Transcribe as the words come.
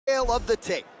style of the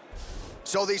tape.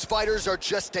 So these fighters are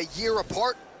just a year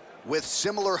apart with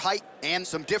similar height and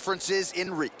some differences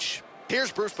in reach.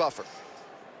 Here's Bruce Buffer.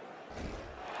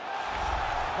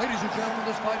 Ladies and gentlemen,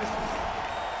 this fight is...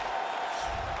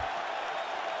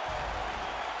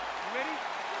 You ready?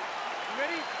 You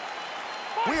ready?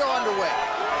 We are underway.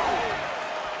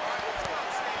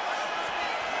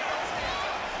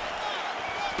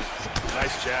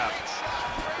 Nice jab.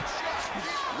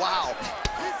 Wow.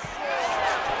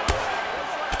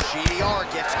 GDR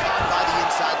gets caught by the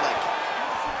inside leg.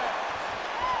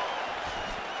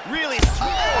 Really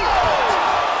strong.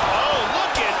 Oh,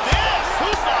 look at this. Who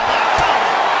saw that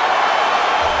coming?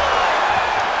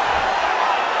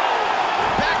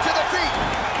 Back to the feet.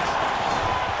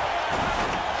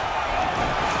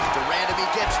 The Randamie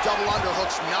gets double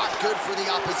underhooks. Not good for the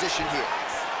opposition here.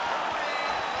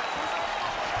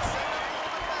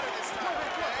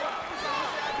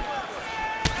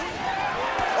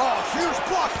 Huge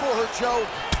block for her, Joe.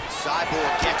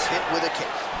 Cyborg gets hit with a kick.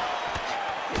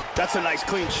 That's a nice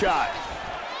clean shot.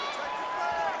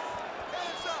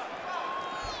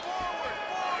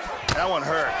 That one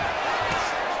hurt.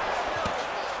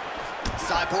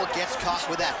 Cyborg gets caught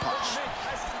with that punch.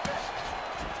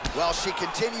 Well, she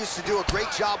continues to do a great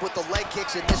job with the leg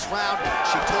kicks in this round.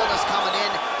 She told us coming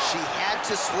in, she had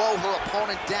to slow her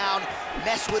opponent down,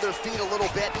 mess with her feet a little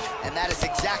bit, and that is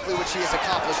exactly what she has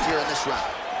accomplished here in this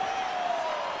round.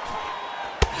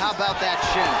 How about that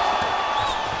shin?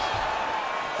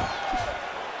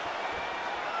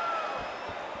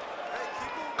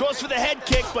 Goes for the head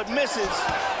kick, but misses.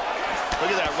 Look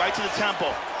at that, right to the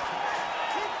temple.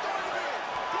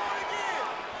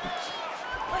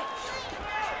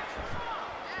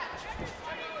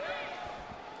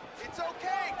 It's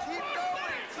okay. Keep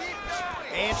going. Keep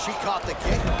going. And she caught the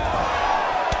kick.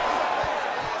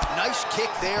 Nice kick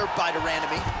there by the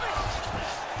Randamie.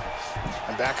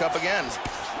 And back up again.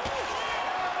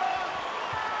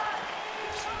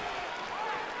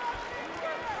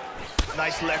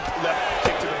 Nice left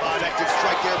kick to the body. Effective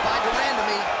strike there by the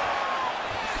Randamie.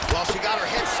 Well, she got her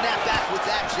head snapped back with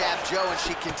that jab, Joe, and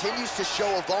she continues to show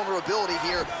a vulnerability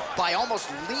here by almost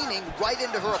leaning right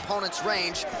into her opponent's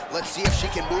range. Let's see if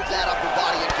she can move that upper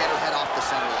body and get her head off the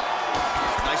center line.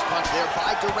 Nice punch there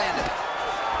by the Randamie.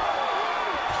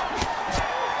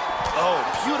 Oh,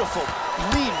 beautiful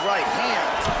lead right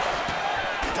hand.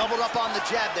 Doubled up on the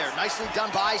jab there. Nicely done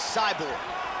by Cyborg.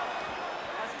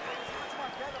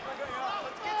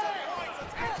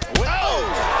 Whoa!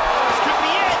 This could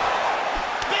be it!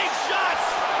 Big shots!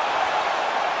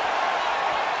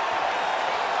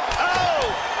 Oh!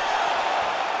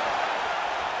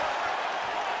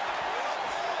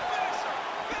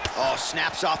 Oh,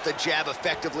 snaps off the jab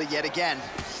effectively yet again.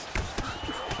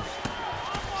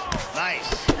 Nice.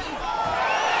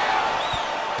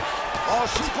 Oh,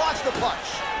 she blocks the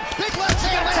punch. Big left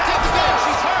hand.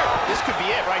 She's hurt. This could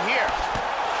be it right here.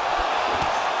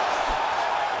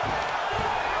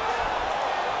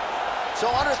 So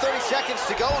under 30 seconds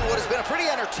to go in what has been a pretty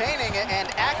entertaining and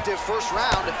active first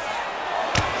round.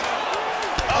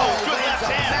 Oh, good lands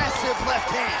left a hand. massive left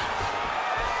hand.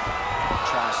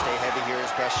 Trying to stay heavy here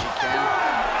as best she can.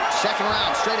 Second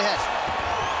round, straight ahead.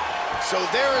 So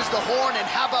there is the horn, and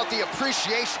how about the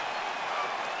appreciation?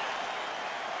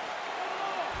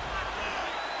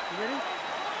 You ready?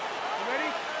 You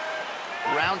ready?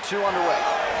 Round two underway.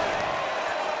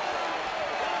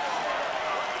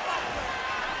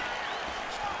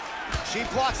 She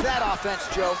blocks that offense,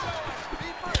 Joe.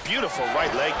 Beautiful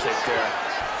right leg kick there.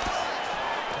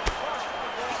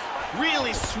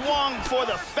 Really swung for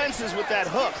the fences with that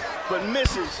hook, but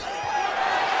misses.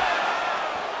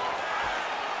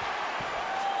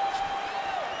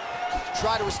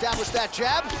 Try to establish that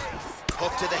jab.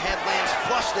 Hook to the head lands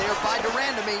flush there by the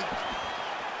Randamie.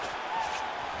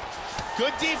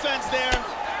 Good defense there.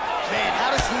 Man,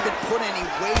 how does he even put any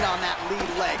weight on that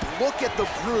lead leg? Look at the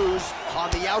bruise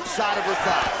on the outside of her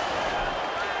thigh.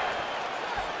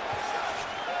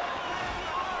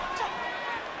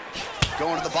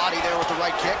 Going to the body there with the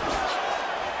right kick.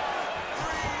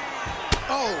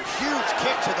 Oh, huge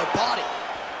kick to the body.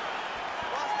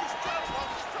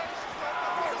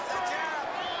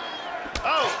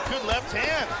 Oh, good left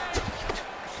hand.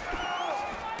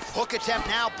 Hook attempt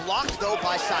now blocked, though,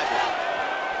 by Cyborg.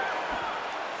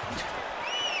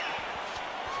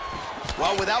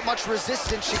 Well, without much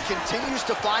resistance, she continues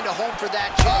to find a home for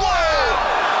that jab.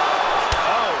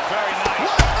 Oh, very nice.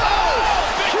 Oh,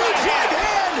 big huge right right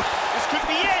hand. This could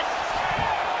be it.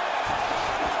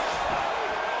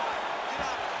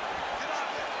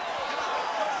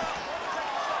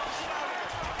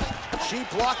 She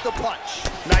blocked the punch.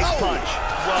 Nice punch.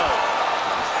 Whoa.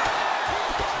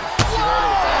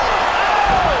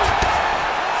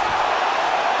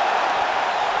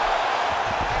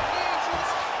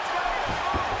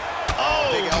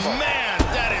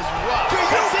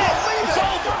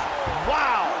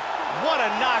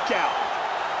 knockout.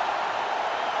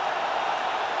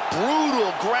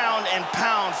 Brutal ground and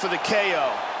pound for the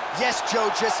KO. Yes, Joe,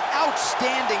 just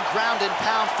outstanding ground and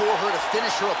pound for her to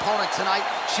finish her opponent tonight.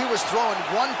 She was throwing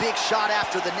one big shot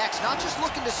after the next, not just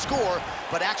looking to score,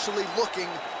 but actually looking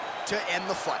to end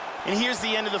the fight. And here's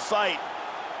the end of the fight.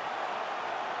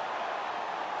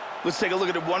 Let's take a look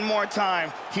at it one more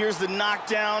time. Here's the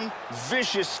knockdown,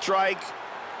 vicious strike.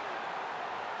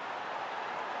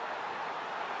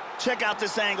 Check out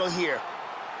this angle here.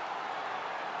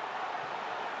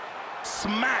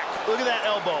 Smack, look at that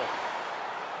elbow.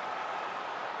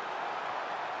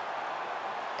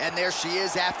 And there she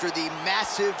is after the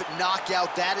massive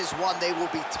knockout. That is one they will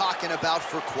be talking about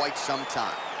for quite some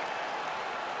time.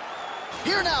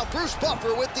 Here now, Bruce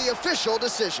Buffer with the official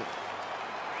decision.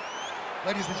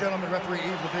 Ladies and gentlemen, referee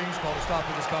Eve Levine's called a stop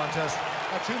to this contest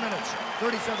at 2 minutes,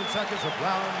 37 seconds of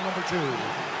round number 2.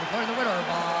 Declaring the winner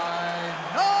by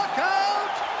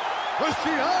knockout,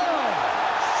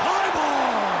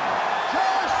 Cyborg.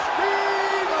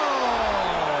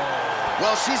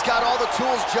 Well, she's got all the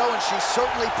tools, Joe, and she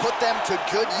certainly put them to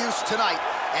good use tonight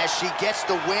as she gets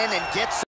the win and gets